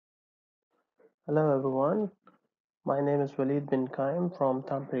Hello everyone, my name is Walid bin Kaim from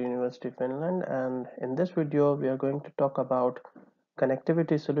Tampere University, Finland, and in this video we are going to talk about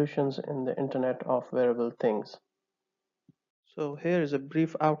connectivity solutions in the Internet of Wearable Things. So here is a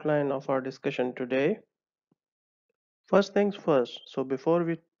brief outline of our discussion today. First things first, so before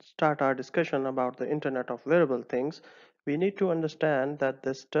we start our discussion about the Internet of Wearable Things, we need to understand that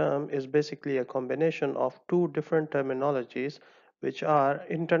this term is basically a combination of two different terminologies, which are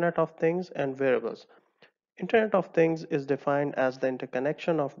Internet of Things and wearables. Internet of Things is defined as the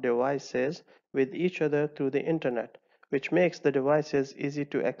interconnection of devices with each other through the Internet, which makes the devices easy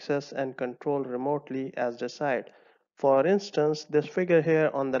to access and control remotely as desired. For instance, this figure here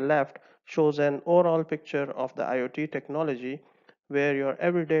on the left shows an overall picture of the IoT technology where your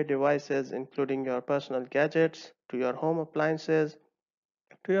everyday devices, including your personal gadgets to your home appliances,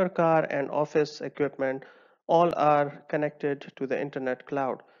 to your car and office equipment, all are connected to the internet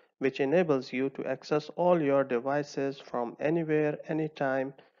cloud, which enables you to access all your devices from anywhere,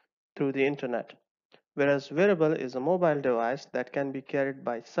 anytime through the internet. Whereas wearable is a mobile device that can be carried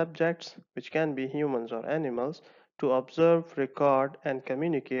by subjects, which can be humans or animals, to observe, record, and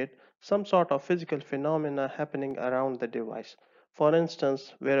communicate some sort of physical phenomena happening around the device. For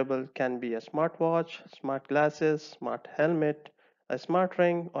instance, wearable can be a smartwatch, smart glasses, smart helmet, a smart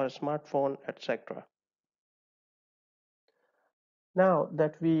ring, or a smartphone, etc. Now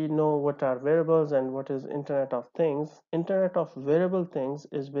that we know what are wearables and what is Internet of Things, Internet of Wearable Things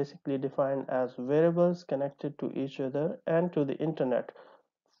is basically defined as wearables connected to each other and to the Internet,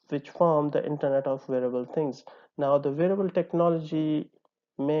 which form the Internet of Wearable Things. Now, the wearable technology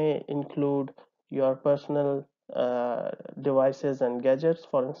may include your personal devices and gadgets,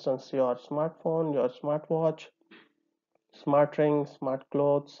 for instance, your smartphone, your smartwatch, smart ring, smart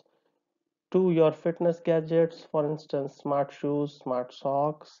clothes, to your fitness gadgets, for instance, smart shoes, smart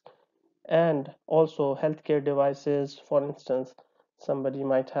socks, and also healthcare devices. For instance, somebody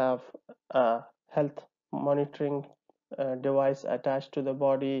might have a health monitoring device attached to the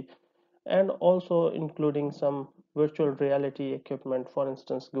body, and also including some virtual reality equipment, for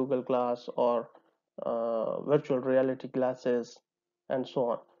instance, Google Glass or virtual reality glasses, and so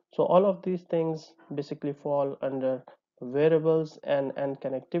on. So all of these things basically fall under wearables, and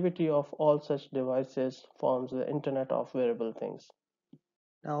connectivity of all such devices forms the Internet of Wearable Things.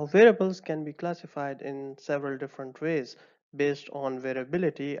 Now, wearables can be classified in several different ways. Based on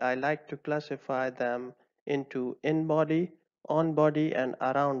wearability, I like to classify them into in-body, on-body, and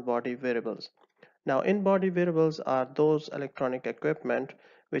around-body wearables. Now, in-body wearables are those electronic equipment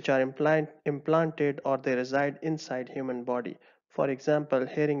which are implanted or they reside inside human body. For example,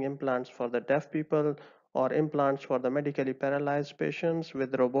 hearing implants for the deaf people or implants for the medically paralyzed patients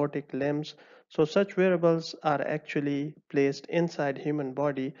with robotic limbs. So such wearables are actually placed inside human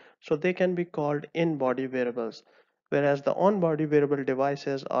body, so they can be called in-body wearables. Whereas the on-body wearable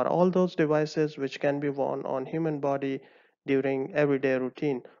devices are all those devices which can be worn on human body during everyday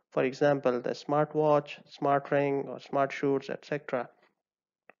routine. For example, the smartwatch, smart ring, or smart shoes, etc.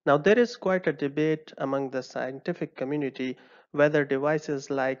 Now, there is quite a debate among the scientific community whether devices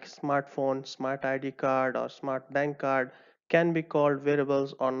like smartphone, smart ID card, or smart bank card can be called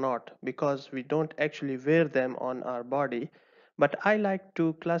wearables or not, because we don't actually wear them on our body. But I like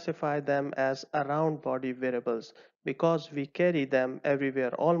to classify them as around body wearables because we carry them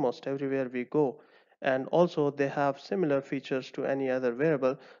everywhere, almost everywhere we go. And also, they have similar features to any other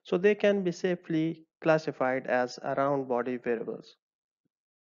wearable, so they can be safely classified as around body wearables.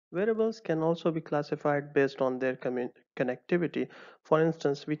 Wearables can also be classified based on their connectivity. For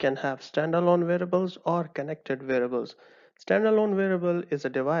instance, we can have standalone wearables or connected wearables. Standalone wearable is a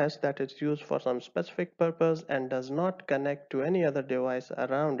device that is used for some specific purpose and does not connect to any other device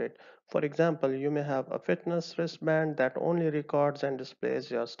around it. For example, you may have a fitness wristband that only records and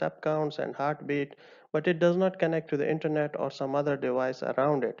displays your step counts and heartbeat, but it does not connect to the internet or some other device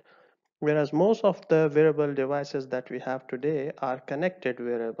around it. Whereas most of the wearable devices that we have today are connected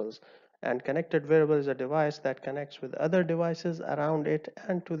wearables. And connected wearable is a device that connects with other devices around it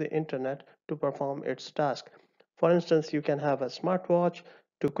and to the internet to perform its task. For instance, you can have a smartwatch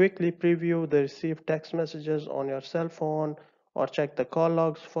to quickly preview the received text messages on your cell phone or check the call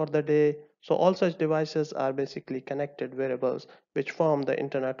logs for the day. So all such devices are basically connected wearables which form the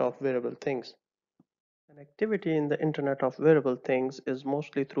Internet of Wearable Things. Connectivity in the Internet of Wearable Things is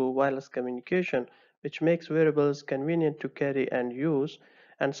mostly through wireless communication, which makes wearables convenient to carry and use.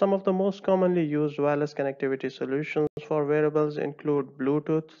 And some of the most commonly used wireless connectivity solutions for wearables include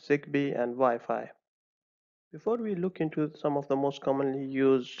Bluetooth, Zigbee, and Wi Fi. Before we look into some of the most commonly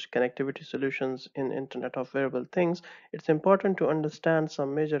used connectivity solutions in Internet of Wearable Things, it's important to understand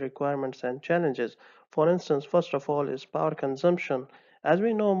some major requirements and challenges. For instance, first of all is power consumption. As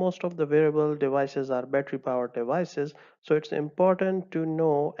we know, most of the wearable devices are battery powered devices, so it's important to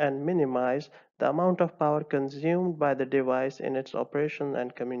know and minimize the amount of power consumed by the device in its operation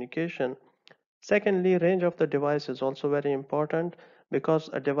and communication. Secondly, range of the device is also very important because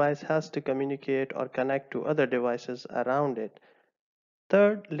a device has to communicate or connect to other devices around it.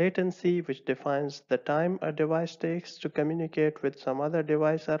 Third, latency, which defines the time a device takes to communicate with some other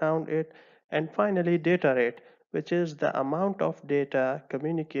device around it. And finally, data rate, which is the amount of data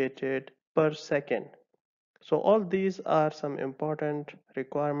communicated per second. So all these are some important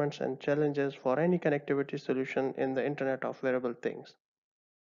requirements and challenges for any connectivity solution in the Internet of Wearable Things.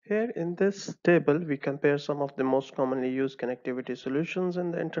 Here in this table, we compare some of the most commonly used connectivity solutions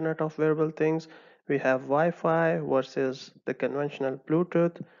in the Internet of Wearable Things. We have Wi-Fi versus the conventional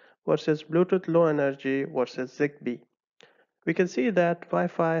Bluetooth versus Bluetooth Low Energy versus Zigbee. We can see that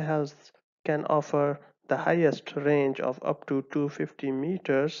Wi-Fi can offer the highest range of up to 250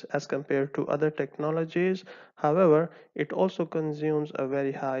 meters as compared to other technologies. However, it also consumes a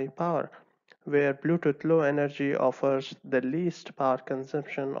very high power, where Bluetooth Low Energy offers the least power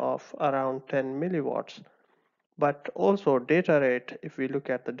consumption of around 10 milliwatts. But also data rate, if we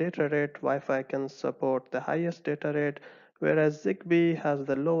look at the data rate, Wi-Fi can support the highest data rate, whereas Zigbee has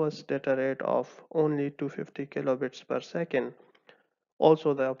the lowest data rate of only 250 kilobits per second.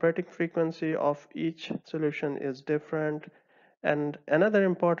 Also, the operating frequency of each solution is different. And another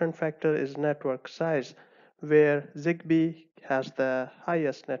important factor is network size, where Zigbee has the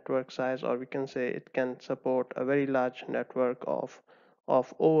highest network size, or we can say it can support a very large network of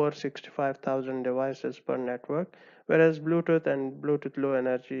over 65,000 devices per network, whereas Bluetooth and Bluetooth Low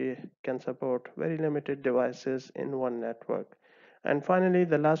Energy can support very limited devices in one network. And finally,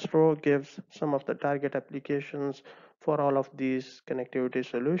 the last row gives some of the target applications for all of these connectivity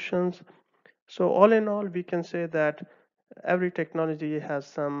solutions. So all in all, we can say that every technology has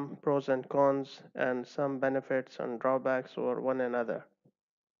some pros and cons and some benefits and drawbacks over one another.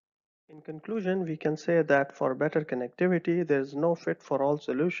 In conclusion, we can say that for better connectivity, there is no fit for all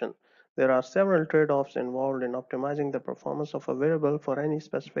solution. There are several trade-offs involved in optimizing the performance of a wearable for any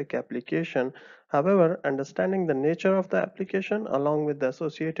specific application. However, understanding the nature of the application along with the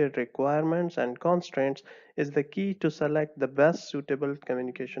associated requirements and constraints is the key to select the best suitable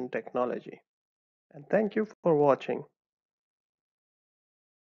communication technology. And thank you for watching.